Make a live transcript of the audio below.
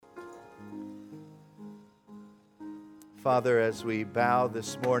Father, as we bow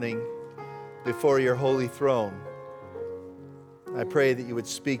this morning before your holy throne, I pray that you would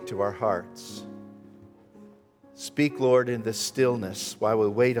speak to our hearts. Speak, Lord, in the stillness while we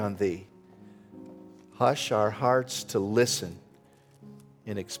wait on thee. Hush our hearts to listen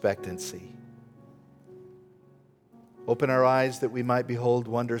in expectancy. Open our eyes that we might behold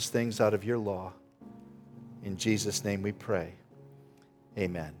wondrous things out of your law. In Jesus' name we pray.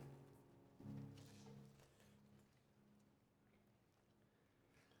 Amen.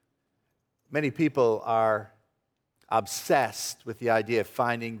 Many people are obsessed with the idea of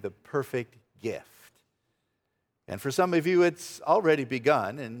finding the perfect gift. And for some of you, it's already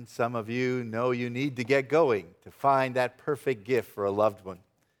begun, and some of you know you need to get going to find that perfect gift for a loved one.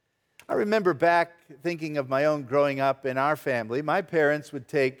 I remember back thinking of my own growing up in our family. My parents would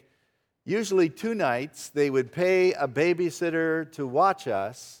take usually 2 nights. They would pay a babysitter to watch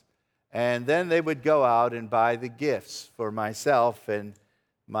us, and then they would go out and buy the gifts for myself and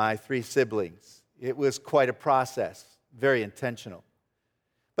my 3 siblings. It was quite a process, very intentional.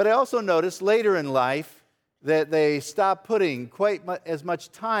 But I also noticed later in life that they stopped putting quite as much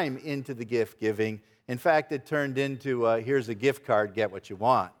time into the gift giving. In fact, it turned into here's a gift card, get what you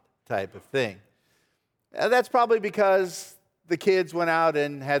want type of thing. That's probably because the kids went out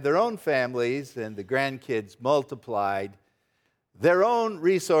and had their own families and the grandkids multiplied. Their own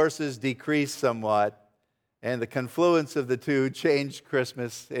resources decreased somewhat. And the confluence of the two changed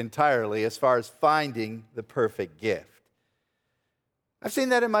Christmas entirely as far as finding the perfect gift. I've seen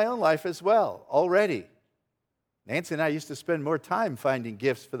that in my own life as well already. Nancy and I used to spend more time finding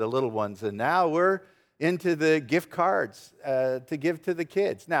gifts for the little ones, and now we're into the gift cards to give to the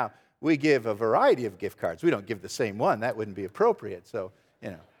kids. Now, we give a variety of gift cards. We don't give the same one. That wouldn't be appropriate. So,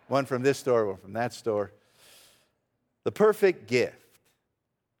 one from this store, one from that store. The perfect gift.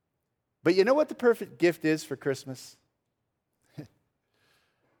 But you know what the perfect gift is for Christmas?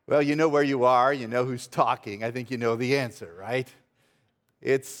 Well, you know where you are. You know who's talking. I think you know the answer, right?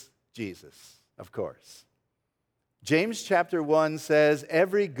 It's Jesus, of course. James chapter 1 says,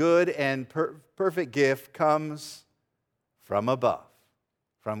 every good and perfect gift comes from above,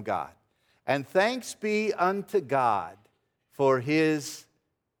 from God. And thanks be unto God for his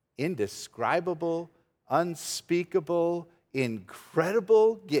indescribable, unspeakable,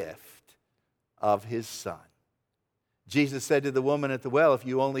 incredible gift of his Son. Jesus said to the woman at the well, if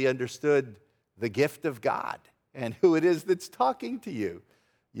you only understood the gift of God and who it is that's talking to you,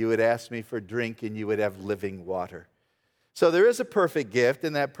 you would ask me for drink and you would have living water. So there is a perfect gift,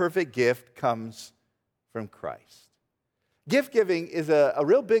 and that perfect gift comes from Christ. Gift giving is a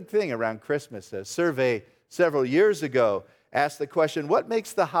real big thing around Christmas. A survey several years ago asked the question, what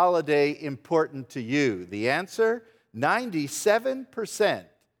makes the holiday important to you? The answer, 97%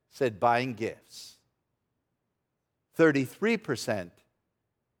 said buying gifts. 33%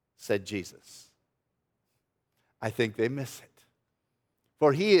 said Jesus. I think they miss it.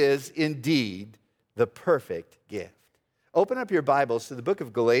 For he is indeed the perfect gift. Open up your Bibles to the book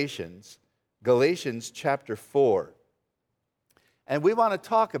of Galatians, Galatians chapter 4. And we want to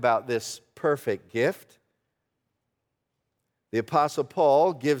talk about this perfect gift. The Apostle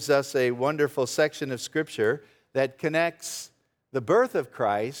Paul gives us a wonderful section of Scripture that connects the birth of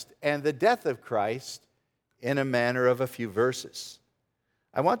Christ and the death of Christ in a manner of a few verses.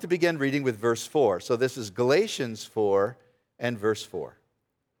 I want to begin reading with verse 4. So this is Galatians 4 and verse 4.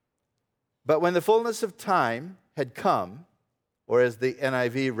 But when the fullness of time had come, or as the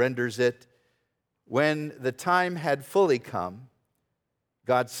NIV renders it, when the time had fully come,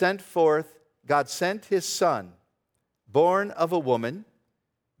 God sent his Son, born of a woman,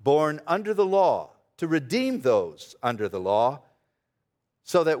 born under the law, to redeem those under the law,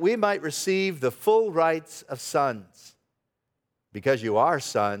 so that we might receive the full rights of sons. Because you are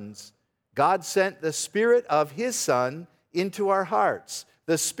sons, God sent the Spirit of his Son into our hearts,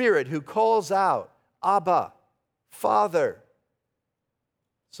 the Spirit who calls out, Abba, Father.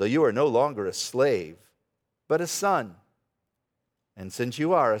 So you are no longer a slave, but a son. And since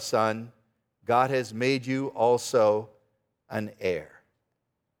you are a son, God has made you also an heir.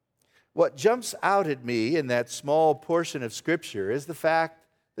 What jumps out at me in that small portion of Scripture is the fact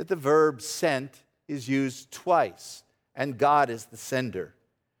that the verb sent is used twice, and God is the sender.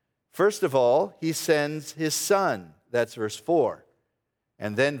 First of all, he sends his Son. That's verse 4.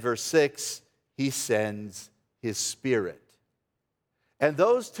 And then verse 6, he sends his Spirit. And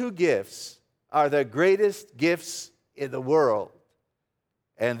those two gifts are the greatest gifts in the world.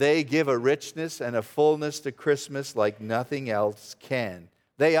 And they give a richness and a fullness to Christmas like nothing else can.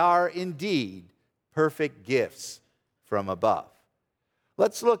 They are indeed perfect gifts from above.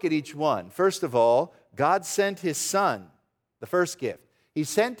 Let's look at each one. First of all, God sent his Son, the first gift. He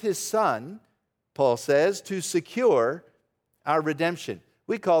sent his Son, Paul says, to secure our redemption.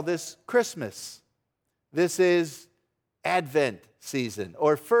 We call this Christmas. This is Advent season,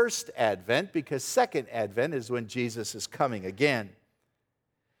 or first Advent, because second Advent is when Jesus is coming again.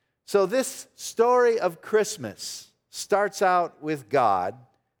 So this story of Christmas starts out with God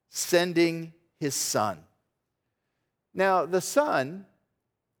sending his Son. Now, the Son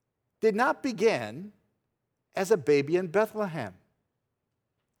did not begin as a baby in Bethlehem.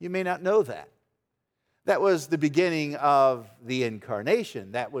 You may not know that. That was the beginning of the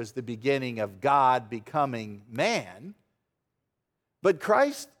incarnation. That was the beginning of God becoming man. But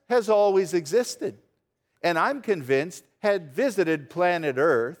Christ has always existed, and I'm convinced had visited planet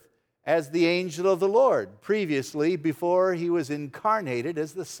Earth as the angel of the Lord previously, before he was incarnated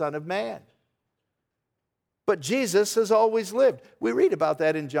as the Son of Man. But Jesus has always lived. We read about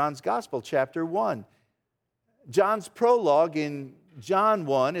that in John's Gospel, chapter 1. John's prologue in John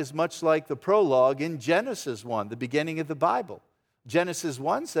 1 is much like the prologue in Genesis 1, the beginning of the Bible. Genesis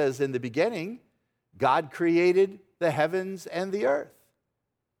 1 says, in the beginning, God created the heavens and the earth.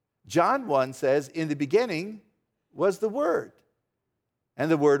 John 1 says, in the beginning was the Word. And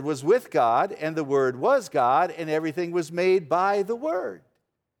the Word was with God, and the Word was God, and everything was made by the Word.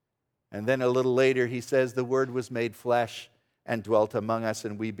 And then a little later he says, the Word was made flesh and dwelt among us,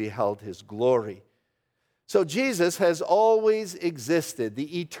 and we beheld his glory. So Jesus has always existed.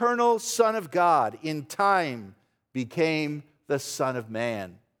 The eternal Son of God in time became the Son of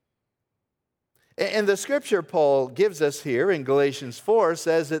Man. And the scripture Paul gives us here in Galatians 4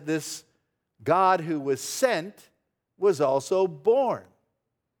 says that this God who was sent was also born.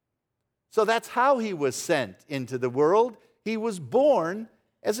 So that's how he was sent into the world. He was born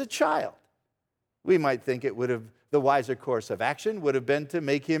as a child. We might think the wiser course of action would have been to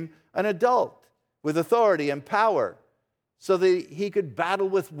make him an adult with authority and power so that he could battle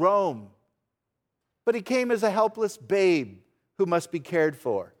with Rome. But he came as a helpless babe who must be cared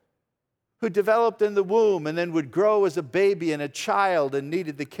for, who developed in the womb and then would grow as a baby and a child and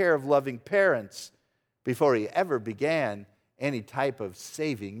needed the care of loving parents before he ever began any type of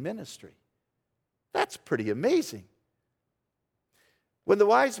saving ministry. That's pretty amazing. When the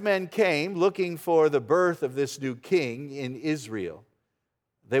wise men came looking for the birth of this new king in Israel,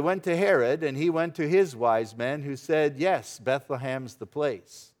 they went to Herod, and he went to his wise men who said, yes, Bethlehem's the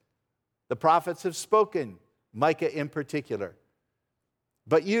place. The prophets have spoken, Micah in particular.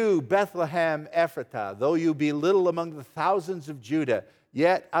 But you, Bethlehem Ephratah, though you be little among the thousands of Judah,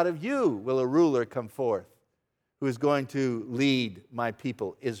 yet out of you will a ruler come forth who is going to lead my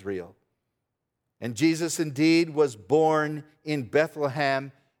people Israel. And Jesus indeed was born in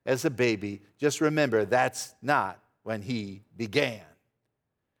Bethlehem as a baby. Just remember, that's not when he began.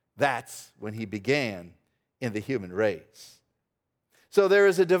 That's when he began in the human race. So there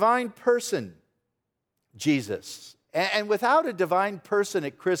is a divine person, Jesus. And without a divine person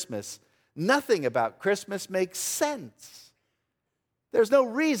at Christmas, nothing about Christmas makes sense. There's no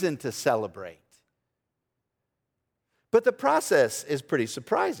reason to celebrate. But the process is pretty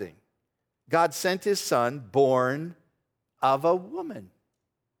surprising. God sent his Son born of a woman.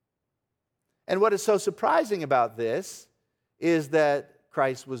 And what is so surprising about this is that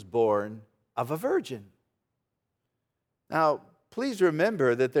Christ was born of a virgin. Now, please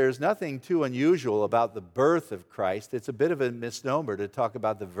remember that there's nothing too unusual about the birth of Christ. It's a bit of a misnomer to talk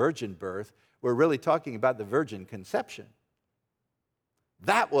about the virgin birth. We're really talking about the virgin conception.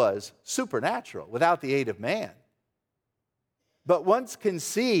 That was supernatural, without the aid of man. But once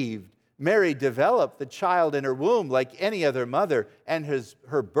conceived, Mary developed the child in her womb like any other mother, and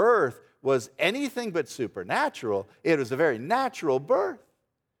her birth was anything but supernatural. It was a very natural birth.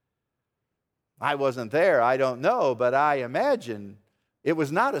 I wasn't there, I don't know, but I imagine it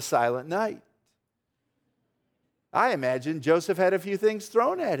was not a silent night. I imagine Joseph had a few things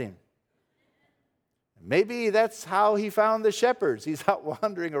thrown at him. Maybe that's how he found the shepherds. He's out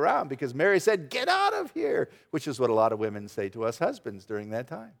wandering around because Mary said, "Get out of here," which is what a lot of women say to us husbands during that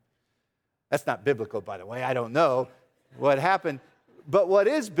time. That's not biblical, by the way. I don't know what happened. But what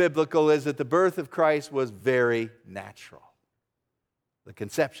is biblical is that the birth of Christ was very natural. The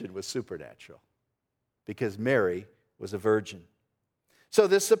conception was supernatural because Mary was a virgin. So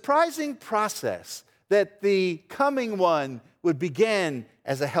the surprising process that the coming one would begin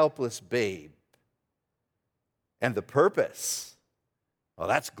as a helpless babe. And the purpose, well,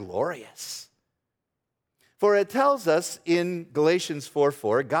 that's glorious. For it tells us in Galatians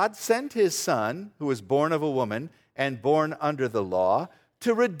 4:4, God sent his Son, who was born of a woman and born under the law,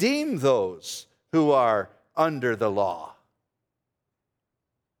 to redeem those who are under the law.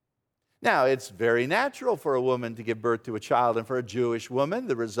 Now, it's very natural for a woman to give birth to a child, and for a Jewish woman,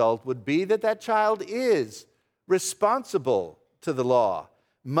 the result would be that that child is responsible to the law,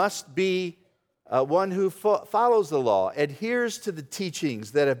 must be one who follows the law, adheres to the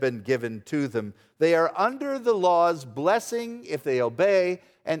teachings that have been given to them. They are under the law's blessing if they obey,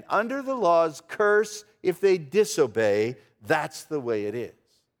 and under the law's curse if they disobey. That's the way it is.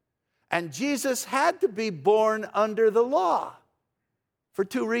 And Jesus had to be born under the law for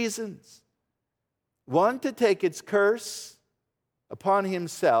two reasons. One, to take its curse upon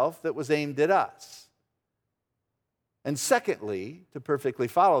himself that was aimed at us. And secondly, to perfectly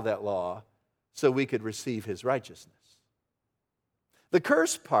follow that law so we could receive his righteousness. The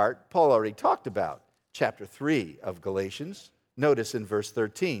curse part, Paul already talked about, chapter 3 of Galatians. Notice in verse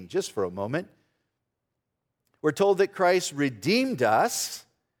 13, just for a moment, we're told that Christ redeemed us.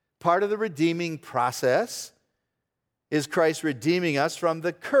 Part of the redeeming process is Christ redeeming us from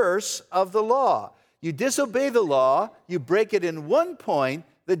the curse of the law. You disobey the law, you break it in one point,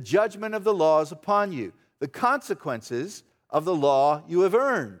 the judgment of the law is upon you. The consequences of the law you have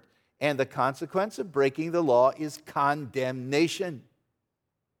earned. And the consequence of breaking the law is condemnation.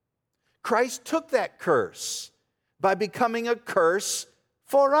 Christ took that curse by becoming a curse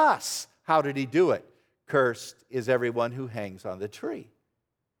for us. How did he do it? Cursed is everyone who hangs on the tree.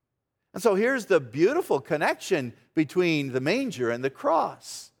 And so here's the beautiful connection between the manger and the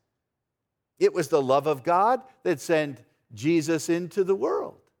cross. It was the love of God that sent Jesus into the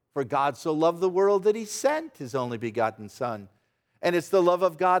world. For God so loved the world that he sent his only begotten Son. And it's the love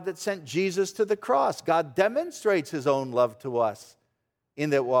of God that sent Jesus to the cross. God demonstrates his own love to us in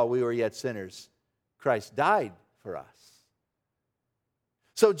that while we were yet sinners, Christ died for us.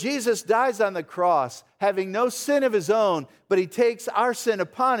 So Jesus dies on the cross, having no sin of his own, but he takes our sin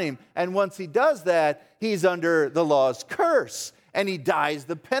upon him. And once he does that, he's under the law's curse, and he dies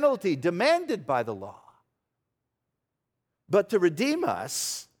the penalty demanded by the law. But to redeem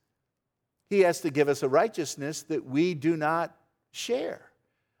us, he has to give us a righteousness that we do not share,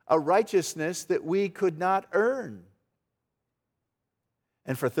 a righteousness that we could not earn.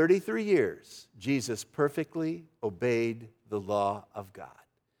 And for 33 years, Jesus perfectly obeyed the law of God.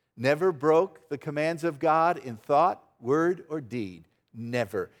 Never broke the commands of God in thought, word, or deed.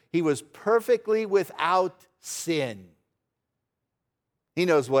 Never. He was perfectly without sin. He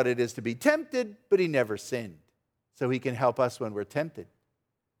knows what it is to be tempted, but he never sinned. So he can help us when we're tempted.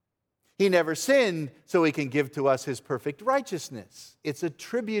 He never sinned, so he can give to us his perfect righteousness. It's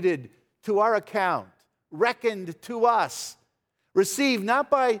attributed to our account, reckoned to us, received not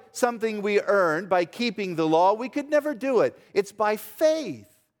by something we earned, by keeping the law. We could never do it. It's by faith.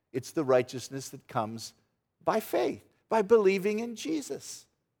 It's the righteousness that comes by faith, by believing in Jesus.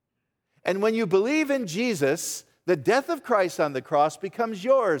 And when you believe in Jesus, the death of Christ on the cross becomes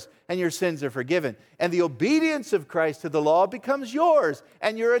yours, and your sins are forgiven. And the obedience of Christ to the law becomes yours,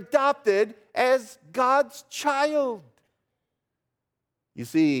 and you're adopted as God's child. You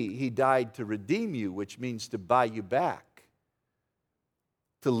see, he died to redeem you, which means to buy you back,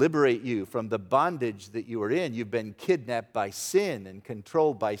 to liberate you from the bondage that you are in. You've been kidnapped by sin and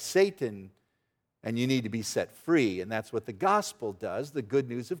controlled by Satan, and you need to be set free. And that's what the gospel does. The good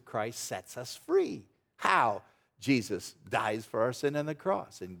news of Christ sets us free. How? Jesus dies for our sin on the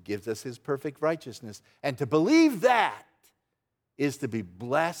cross and gives us his perfect righteousness. And to believe that is to be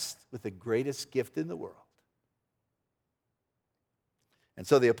blessed with the greatest gift in the world. And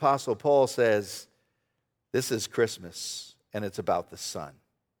so the Apostle Paul says, this is Christmas, and it's about the Son.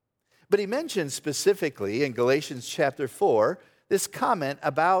 But he mentions specifically in Galatians chapter 4 this comment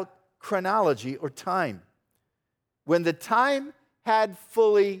about chronology or time. When the time had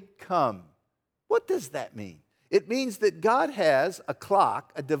fully come. What does that mean? It means that God has a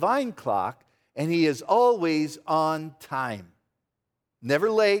clock, a divine clock, and he is always on time.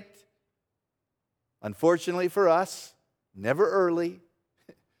 Never late. Unfortunately for us, never early.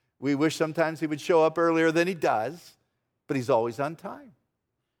 We wish sometimes he would show up earlier than he does, but he's always on time.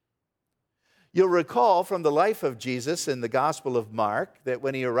 You'll recall from the life of Jesus in the Gospel of Mark that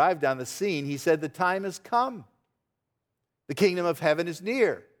when he arrived on the scene, he said, the time has come. The kingdom of heaven is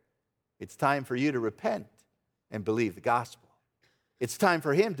near. It's time for you to repent and believe the gospel. It's time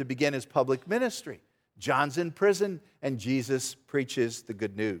for him to begin his public ministry. John's in prison, and Jesus preaches the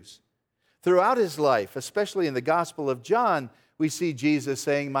good news. Throughout his life, especially in the Gospel of John, we see Jesus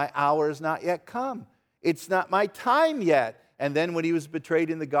saying, my hour is not yet come. It's not my time yet. And then when he was betrayed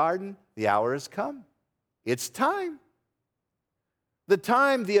in the garden, the hour has come. It's time. The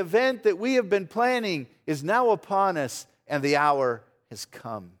time, the event that we have been planning is now upon us, and the hour has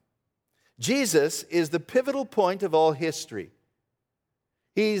come. Jesus is the pivotal point of all history.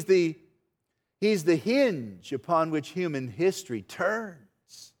 He's the He's the hinge upon which human history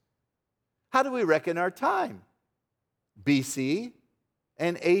turns. How do we reckon our time? BC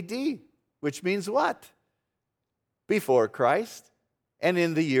and AD, which means what? Before Christ and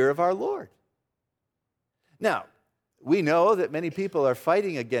in the year of our Lord. Now, we know that many people are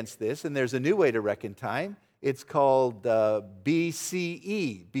fighting against this, and there's a new way to reckon time. It's called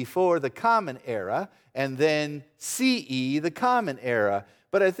BCE, before the Common Era, and then CE, the Common Era.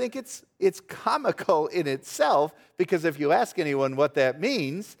 But I think it's comical in itself, because if you ask anyone what that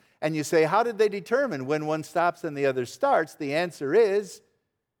means, and you say, how did they determine when one stops and the other starts? The answer is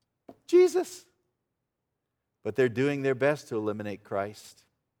Jesus. But they're doing their best to eliminate Christ.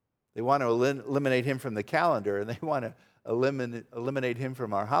 They want to eliminate him from the calendar, and they want to eliminate him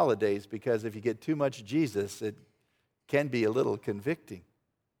from our holidays, because if you get too much Jesus, it can be a little convicting.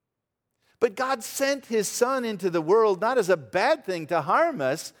 But God sent his Son into the world not as a bad thing to harm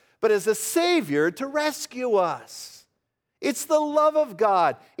us, but as a Savior to rescue us. It's the love of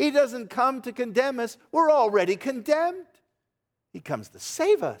God. He doesn't come to condemn us. We're already condemned. He comes to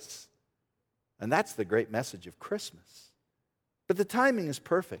save us. And that's the great message of Christmas. But the timing is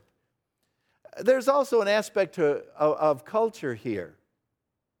perfect. There's also an aspect of culture here.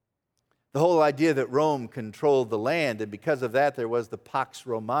 The whole idea that Rome controlled the land, and because of that there was the Pax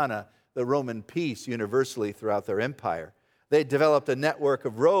Romana, the Roman peace universally throughout their empire. They developed a network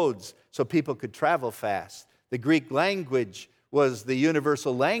of roads so people could travel fast. The Greek language was the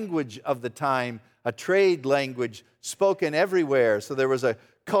universal language of the time, a trade language spoken everywhere. So there was a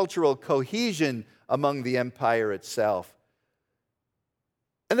cultural cohesion among the empire itself.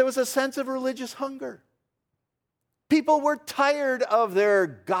 And there was a sense of religious hunger. People were tired of their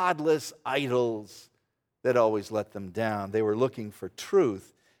godless idols that always let them down. They were looking for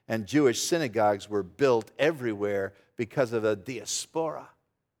truth, and Jewish synagogues were built everywhere because of the diaspora,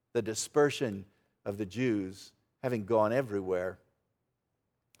 the dispersion of the Jews having gone everywhere.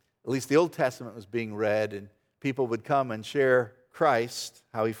 At least the Old Testament was being read, and people would come and share Christ,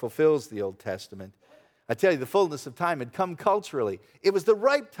 how he fulfills the Old Testament. I tell you, the fullness of time had come culturally. It was the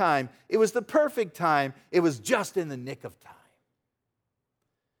ripe time. It was the perfect time. It was just in the nick of time.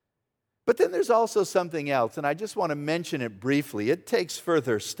 But then there's also something else, and I just want to mention it briefly. It takes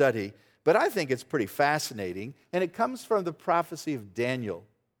further study, but I think it's pretty fascinating, and it comes from the prophecy of Daniel.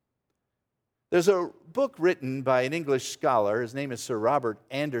 There's a book written by an English scholar. His name is Sir Robert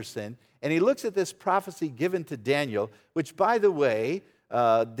Anderson, and he looks at this prophecy given to Daniel, which, by the way,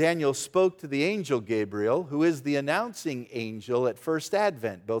 Daniel spoke to the angel Gabriel, who is the announcing angel at First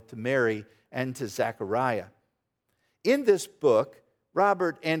Advent, both to Mary and to Zechariah. In this book,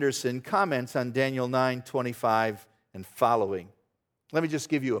 Robert Anderson comments on Daniel 9:25 and following. Let me just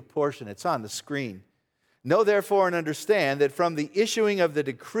give you a portion. It's on the screen. Know therefore and understand that from the issuing of the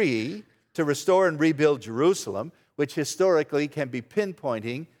decree to restore and rebuild Jerusalem, which historically can be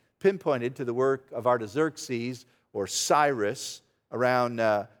pinpointed to the work of Artaxerxes or Cyrus around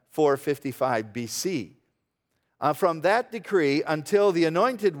 455 BC. From that decree until the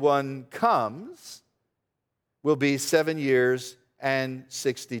Anointed One comes will be 7 years and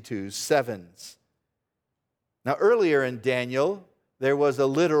 62 sevens. Now, earlier in Daniel, there was a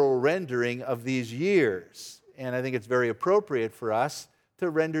literal rendering of these years, and I think it's very appropriate for us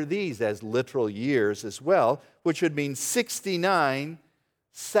to render these as literal years as well, which would mean 69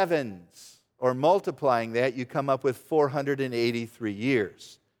 sevens, or multiplying that, you come up with 483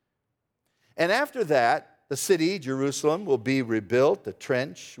 years. And after that, the city, Jerusalem, will be rebuilt, the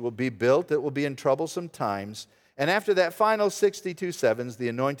trench will be built, it will be in troublesome times, and after that final 62 sevens, the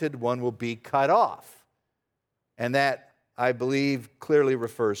Anointed One will be cut off. And that, I believe, clearly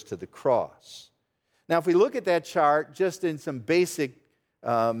refers to the cross. Now, if we look at that chart just in some basic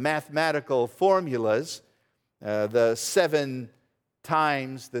mathematical formulas, the 7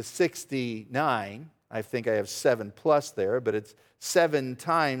 times the 69, I think I have 7 plus there, but it's 7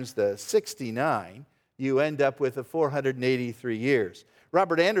 times the 69, you end up with 483 years.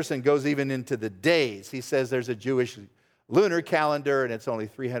 Robert Anderson goes even into the days. He says there's a Jewish lunar calendar, and it's only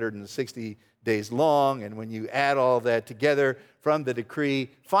 360 days long, and when you add all that together from the decree,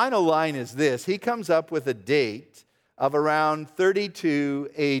 final line is this. He comes up with a date of around 32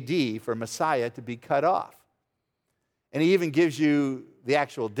 AD for Messiah to be cut off. And he even gives you the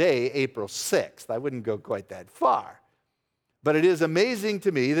actual day, April 6th. I wouldn't go quite that far. But it is amazing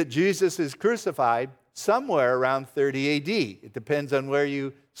to me that Jesus is crucified somewhere around 30 AD. It depends on where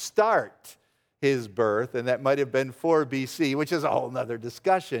you start his birth, and that might have been 4 BC, which is a whole other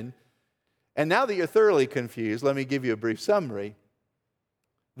discussion. And now that you're thoroughly confused, let me give you a brief summary.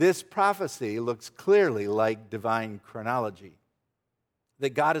 This prophecy looks clearly like divine chronology.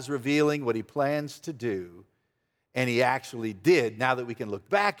 that God is revealing what he plans to do, and he actually did, now that we can look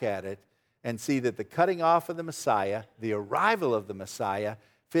back at it and see that the cutting off of the Messiah, the arrival of the Messiah,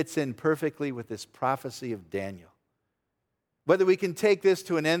 fits in perfectly with this prophecy of Daniel. Whether we can take this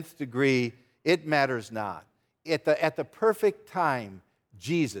to an nth degree, it matters not. At the perfect time,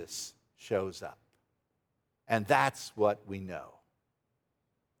 Jesus shows up. And that's what we know.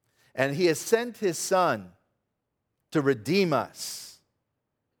 And he has sent his Son to redeem us.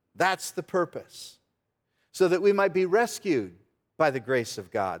 That's the purpose. So that we might be rescued by the grace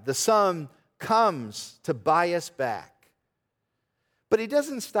of God. The Son comes to buy us back. But he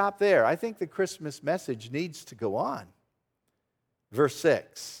doesn't stop there. I think the Christmas message needs to go on. Verse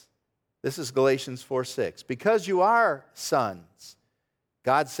 6. This is Galatians 4:6. Because you are sons,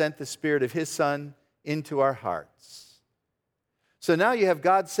 God sent the Spirit of his Son into our hearts. So now you have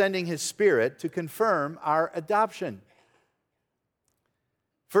God sending his Spirit to confirm our adoption.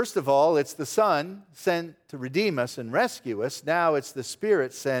 First of all, it's the Son sent to redeem us and rescue us. Now it's the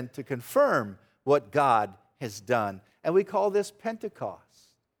Spirit sent to confirm what God has done. And we call this Pentecost.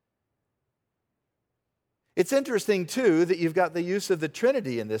 It's interesting, too, that you've got the use of the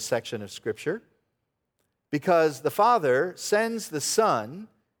Trinity in this section of Scripture, because the Father sends the Son,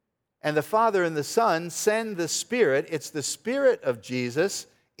 and the Father and the Son send the Spirit. It's the Spirit of Jesus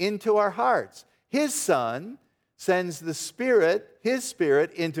into our hearts. His Son sends the Spirit, his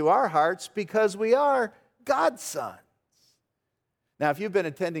Spirit, into our hearts because we are God's sons. Now, if you've been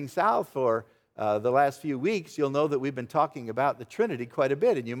attending South for the last few weeks, you'll know that we've been talking about the Trinity quite a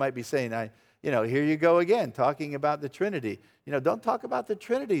bit, and you might be saying, here you go again, talking about the Trinity. Don't talk about the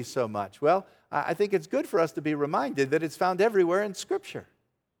Trinity so much. Well, I think it's good for us to be reminded that it's found everywhere in Scripture.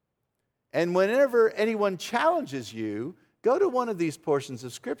 And whenever anyone challenges you, go to one of these portions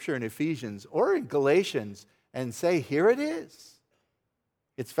of Scripture in Ephesians or in Galatians and say, here it is.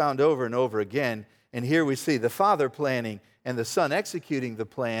 It's found over and over again. And here we see the Father planning and the Son executing the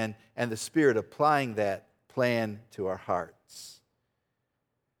plan and the Spirit applying that plan to our hearts.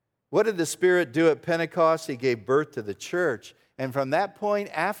 What did the Spirit do at Pentecost? He gave birth to the church. And from that point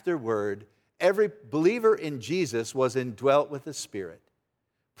afterward, every believer in Jesus was indwelt with the Spirit.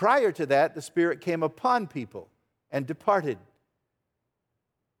 Prior to that, the Spirit came upon people and departed.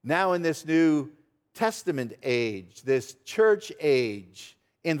 Now in this New Testament age, this church age,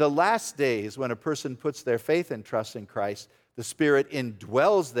 in the last days when a person puts their faith and trust in Christ, the Spirit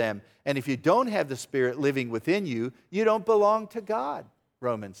indwells them. And if you don't have the Spirit living within you, you don't belong to God,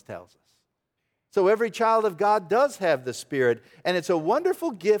 Romans tells us. So every child of God does have the Spirit, and it's a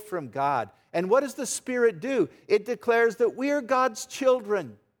wonderful gift from God. And what does the Spirit do? It declares that we are God's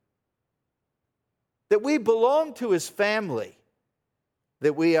children, that we belong to his family,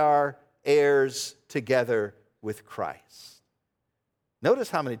 that we are heirs together with Christ. Notice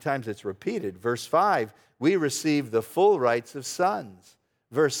how many times it's repeated. Verse 5, we receive the full rights of sons.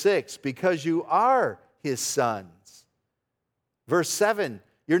 Verse 6, because you are his sons. Verse 7,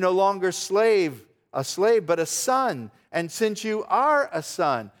 you're no longer a slave, but a son. And since you are a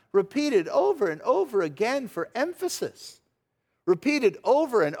son, repeated over and over again for emphasis. Repeated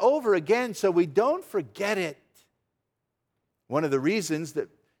over and over again so we don't forget it. One of the reasons that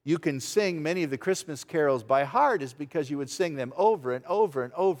you can sing many of the Christmas carols by heart is because you would sing them over and over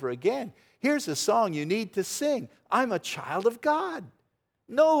and over again. Here's a song you need to sing. I'm a child of God.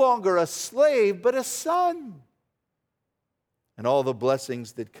 No longer a slave, but a son. And all the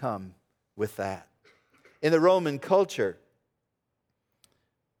blessings that come with that. In the Roman culture,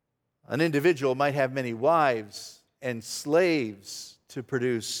 an individual might have many wives and slaves to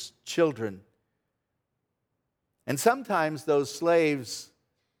produce children. And sometimes those slaves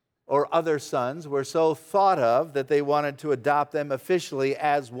or other sons were so thought of that they wanted to adopt them officially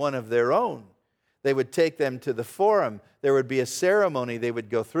as one of their own. They would take them to the forum. There would be a ceremony they would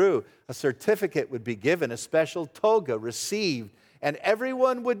go through. A certificate would be given, a special toga received, and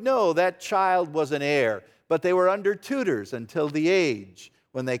everyone would know that child was an heir, but they were under tutors until the age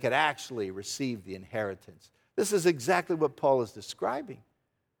when they could actually receive the inheritance. This is exactly what Paul is describing.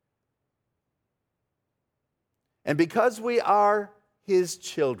 And because we are his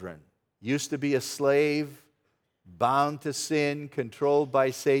children, used to be a slave, bound to sin, controlled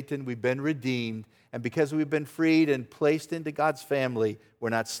by Satan, we've been redeemed. And because we've been freed and placed into God's family, we're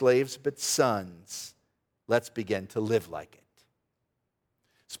not slaves but sons. Let's begin to live like it.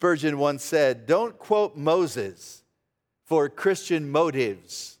 Spurgeon once said, don't quote Moses for Christian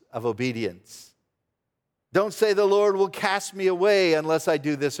motives of obedience. Don't say the Lord will cast me away unless I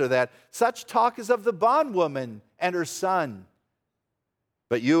do this or that. Such talk is of the bondwoman and her son.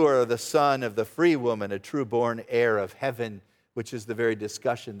 But you are the son of the free woman, a true-born heir of heaven. which is the very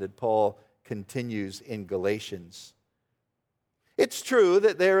discussion that Paul continues in Galatians. It's true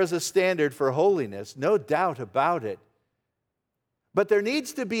that there is a standard for holiness, no doubt about it. But there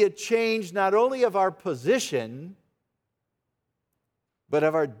needs to be a change not only of our position, but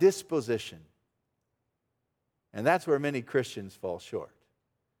of our disposition. And that's where many Christians fall short.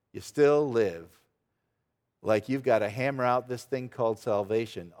 You still live like you've got to hammer out this thing called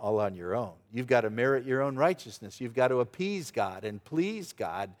salvation all on your own. You've got to merit your own righteousness. You've got to appease God and please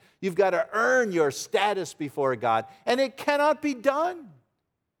God. You've got to earn your status before God, and it cannot be done.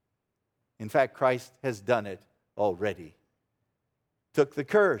 In fact, Christ has done it already. Took the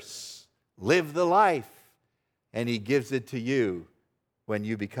curse, lived the life, and he gives it to you when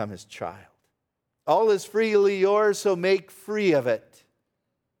you become his child. All is freely yours, so make free of it.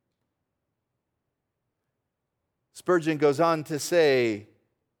 Spurgeon goes on to say,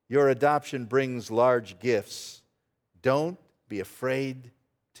 your adoption brings large gifts. Don't be afraid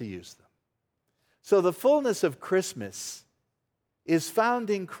to use them. So the fullness of Christmas is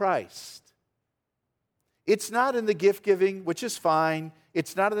found in Christ. It's not in the gift giving, which is fine.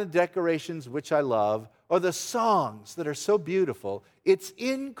 It's not in the decorations, which I love, or the songs that are so beautiful. It's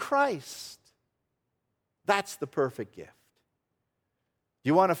in Christ. That's the perfect gift. Do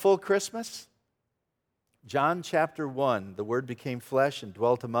you want a full Christmas? John chapter 1, the Word became flesh and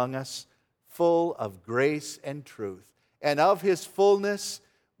dwelt among us, full of grace and truth. And of his fullness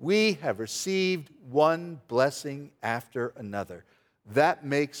we have received one blessing after another. That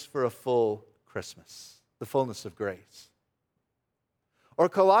makes for a full Christmas, the fullness of grace. Or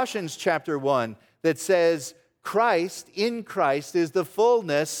Colossians chapter 1 that says, Christ, in Christ, is the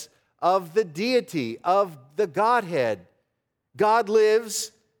fullness of the deity, of the Godhead. God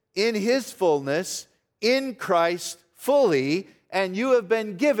lives in his fullness, in Christ fully, and you have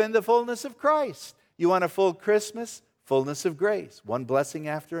been given the fullness of Christ. You want a full Christmas? Fullness of grace, one blessing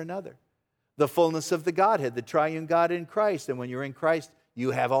after another. The fullness of the Godhead, the triune God in Christ, and when you're in Christ,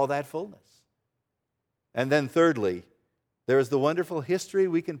 you have all that fullness. And then thirdly, there is the wonderful history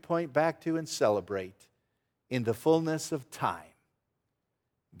we can point back to and celebrate. In the fullness of time,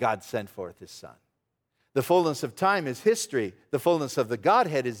 God sent forth his Son. The fullness of time is history. The fullness of the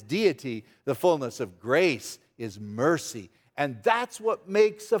Godhead is deity. The fullness of grace is mercy. And that's what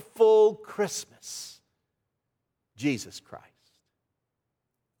makes a full Christmas. Jesus Christ.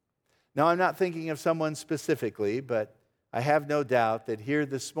 Now, I'm not thinking of someone specifically, but I have no doubt that here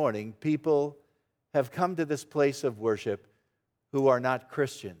this morning, people have come to this place of worship who are not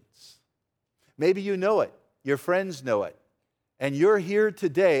Christians. Maybe you know it. Your friends know it. And you're here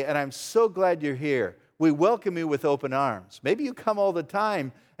today, and I'm so glad you're here. We welcome you with open arms. Maybe you come all the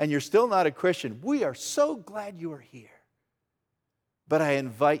time and you're still not a Christian. We are so glad you are here. But I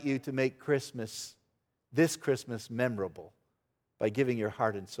invite you to make Christmas, this Christmas, memorable by giving your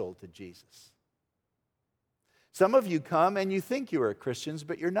heart and soul to Jesus. Some of you come and you think you are Christians,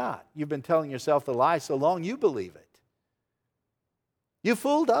 but you're not. You've been telling yourself the lie so long you believe it. You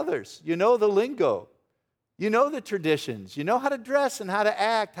fooled others. You know the lingo. You know the traditions. You know how to dress and how to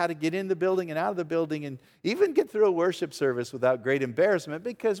act, how to get in the building and out of the building, and even get through a worship service without great embarrassment,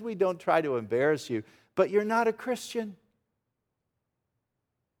 because we don't try to embarrass you. But you're not a Christian.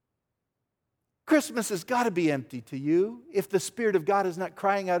 Christmas has got to be empty to you. If the Spirit of God is not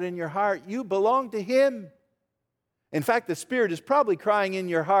crying out in your heart, you belong to him. In fact, the Spirit is probably crying in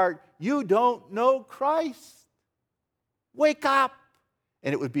your heart, you don't know Christ. Wake up.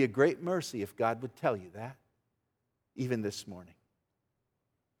 And it would be a great mercy if God would tell you that, even this morning.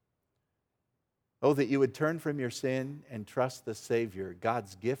 Oh, that you would turn from your sin and trust the Savior,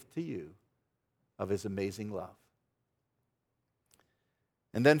 God's gift to you of his amazing love.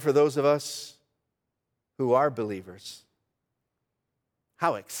 And then for those of us who are believers,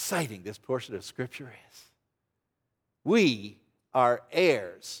 how exciting this portion of Scripture is. We are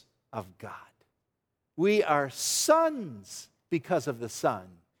heirs of God. We are sons because of the Son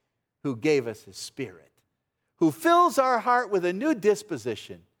who gave us his Spirit, who fills our heart with a new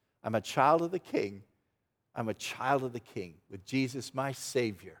disposition. I'm a child of the King. I'm a child of the King. With Jesus, my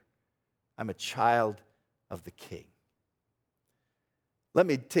Savior, I'm a child of the King. Let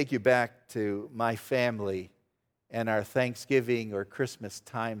me take you back to my family and our Thanksgiving or Christmas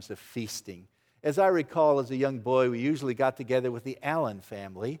times of feasting. As I recall, as a young boy, we usually got together with the Allen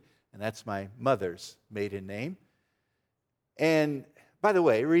family, and that's my mother's maiden name. And by the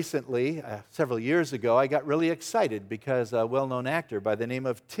way, recently, several years ago, I got really excited because a well-known actor by the name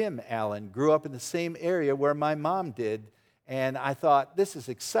of Tim Allen grew up in the same area where my mom did, and I thought, this is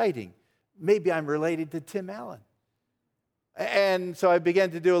exciting. Maybe I'm related to Tim Allen. And so I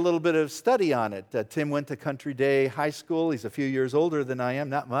began to do a little bit of study on it. Tim went to Country Day High School. He's a few years older than I am,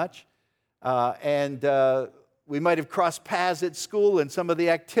 not much. And we might have crossed paths at school in some of the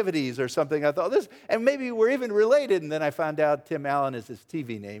activities or something. I thought this, and maybe we're even related. And then I found out Tim Allen is his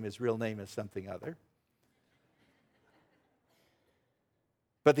TV name. His real name is something other.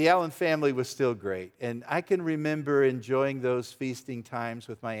 But the Allen family was still great. And I can remember enjoying those feasting times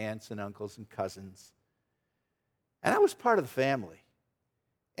with my aunts and uncles and cousins. And I was part of the family.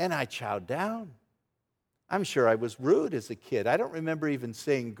 And I chowed down. I'm sure I was rude as a kid. I don't remember even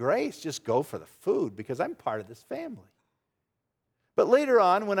saying grace, just go for the food because I'm part of this family. But later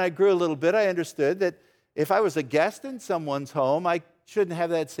on, when I grew a little bit, I understood that if I was a guest in someone's home, I shouldn't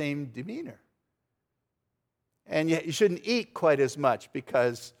have that same demeanor. And yet you shouldn't eat quite as much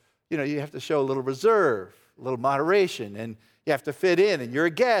because, you have to show a little reserve, a little moderation, and you have to fit in, and you're a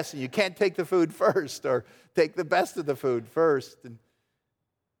guest, and you can't take the food first or take the best of the food first. And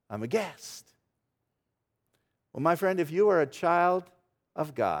I'm a guest. Well, my friend, if you are a child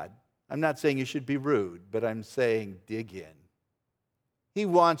of God, I'm not saying you should be rude, but I'm saying dig in. He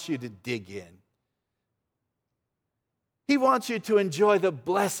wants you to dig in. He wants you to enjoy the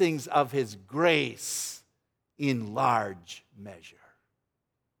blessings of His grace in large measure.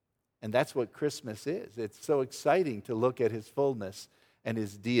 And that's what Christmas is. It's so exciting to look at His fullness and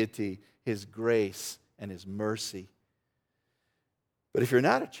His deity, His grace and His mercy. But if you're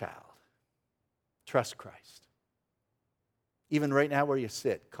not a child, trust Christ. Even right now where you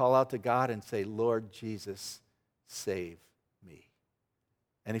sit, call out to God and say, Lord Jesus, save me.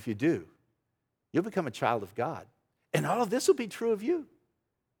 And if you do, you'll become a child of God. And all of this will be true of you.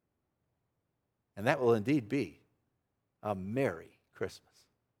 And that will indeed be a Merry Christmas.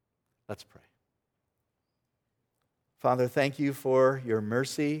 Let's pray. Father, thank you for your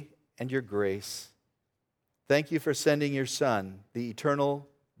mercy and your grace. Thank you for sending your Son, the eternal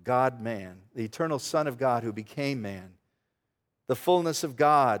God-man, the eternal Son of God who became man, the fullness of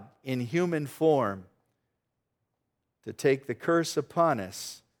God in human form, to take the curse upon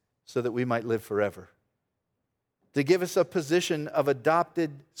us so that we might live forever, to give us a position of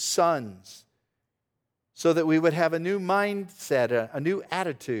adopted sons so that we would have a new mindset, a new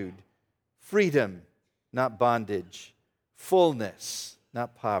attitude, freedom, not bondage, fullness,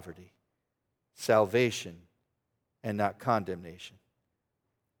 not poverty, salvation, and not condemnation,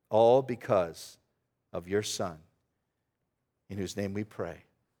 all because of your Son, in whose name we pray.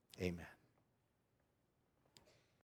 Amen.